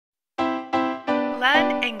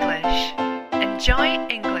Learn English. Enjoy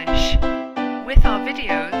English. With our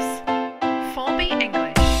videos, ForB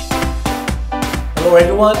English. Hello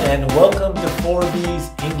everyone and welcome to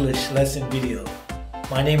ForB's English lesson video.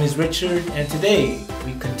 My name is Richard and today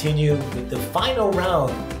we continue with the final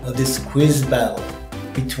round of this quiz battle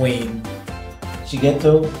between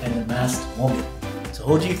Shigeto and the masked woman. So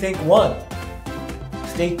who do you think won?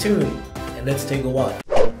 Stay tuned and let's take a watch.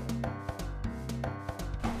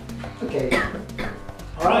 Okay.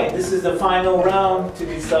 Alright, this is the final round to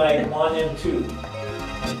decide 1 and 2.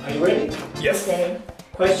 Are you ready? Yes. Okay.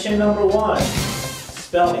 Question number 1.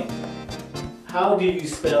 Spelling. How do you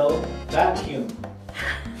spell vacuum?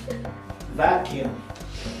 Vacuum.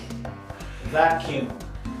 Vacuum.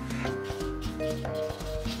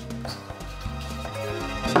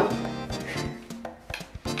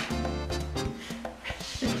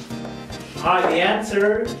 Alright, the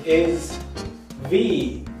answer is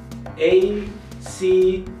V-A-C-U-U-M.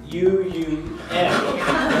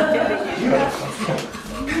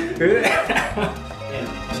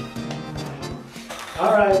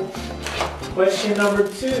 Alright, question number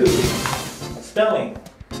 2. Spelling.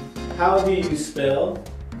 How do you spell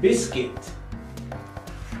biscuit?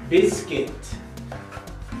 Biscuit.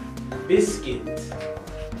 Biscuit.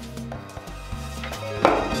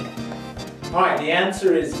 Alright, the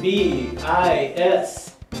answer is B-I-S-C-U-I-T.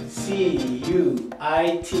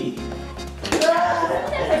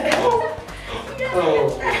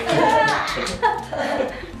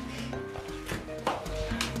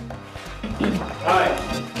 Alright,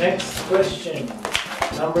 next question.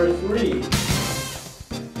 Number 3.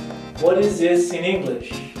 What is this in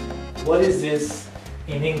English? What is this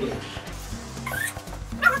in English?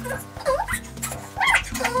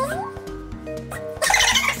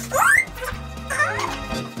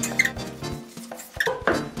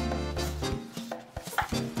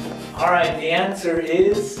 Alright, the answer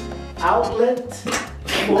is outlet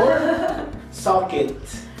or socket.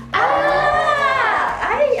 I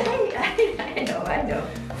know.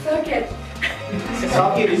 Socket.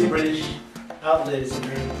 Socket is British, outlet is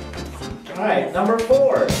American. Alright, number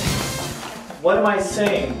 4. What am I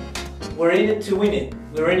saying? We're in it to win it.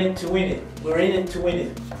 We're in it to win it. We're in it to win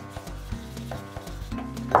it.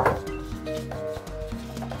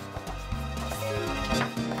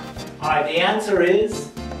 Alright, the answer is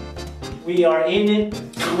we are in it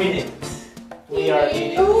to win it. We are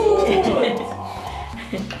in it to win it.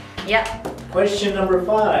 Yep. Question number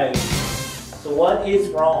 5. So what is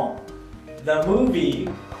wrong? The movie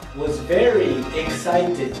was very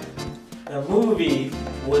excited. The movie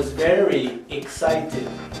was very excited.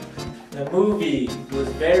 The movie was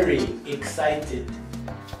very excited.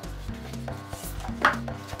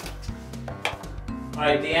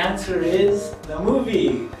 Alright, the answer is the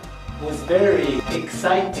movie was very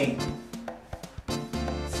exciting.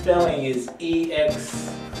 Spelling is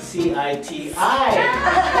E-X-C-I-T-I-I-N-G.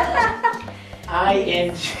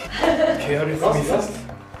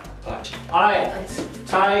 Alright,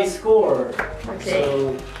 tie score. Okay.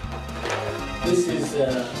 So this is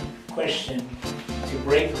a question to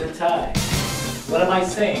break the tie. What am I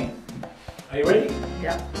saying? Are you ready?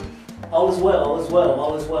 Yeah. All is well, all is well,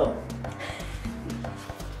 all is well.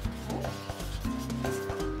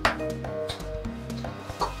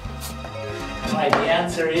 Alright, the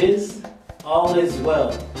answer is all is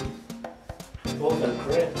well. Both are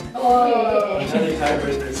correct. Oh. Another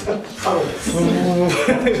tiebreaker.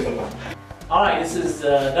 Alright, this is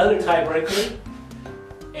another tiebreaker.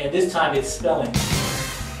 And this time it's spelling.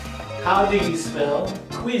 How do you spell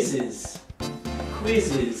quizzes?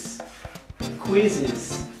 Quizzes.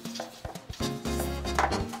 Quizzes.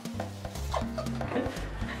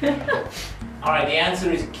 Alright, the answer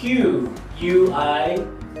is Q-U-I-Z-Z.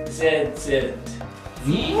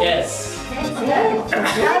 Z-S.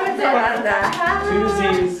 Two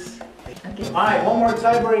Z's. Alright, one more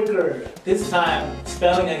tiebreaker. This time,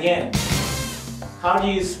 spelling again. How do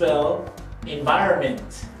you spell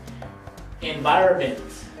environment? Environment.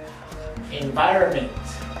 Environment.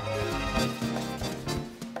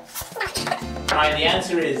 Alright, the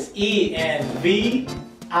answer is E-N-V-I-R-O-N-M-E-N-T.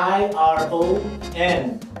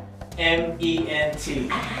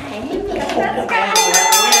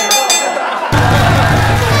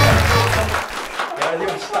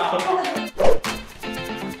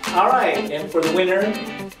 Alright, and for the winner,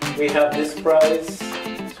 we have this prize,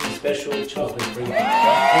 some special chocolate for you.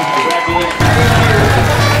 Congratulations.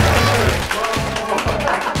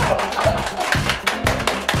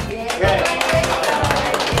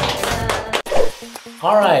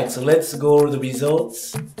 Alright, so let's go over the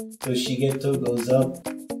results. So Shigeto goes up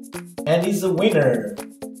and he's the winner.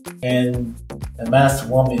 And The masked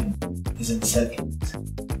woman is in second.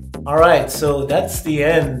 Alright, so that's the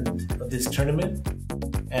end of this tournament.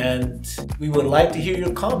 And we would like to hear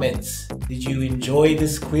your comments. Did you enjoy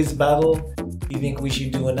this quiz battle? Do you think we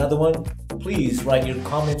should do another one? Please write your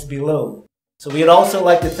comments below. So we'd also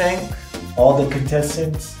like to thank all the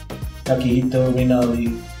contestants, Takahito,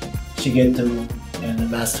 Rinali, Shigeto, and the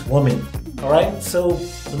masked woman. Alright, so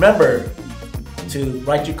remember to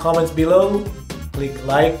write your comments below, click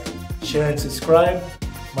like, share and subscribe.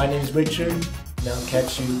 My name is Richard, and I'll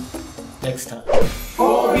catch you next time.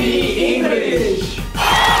 ForB English!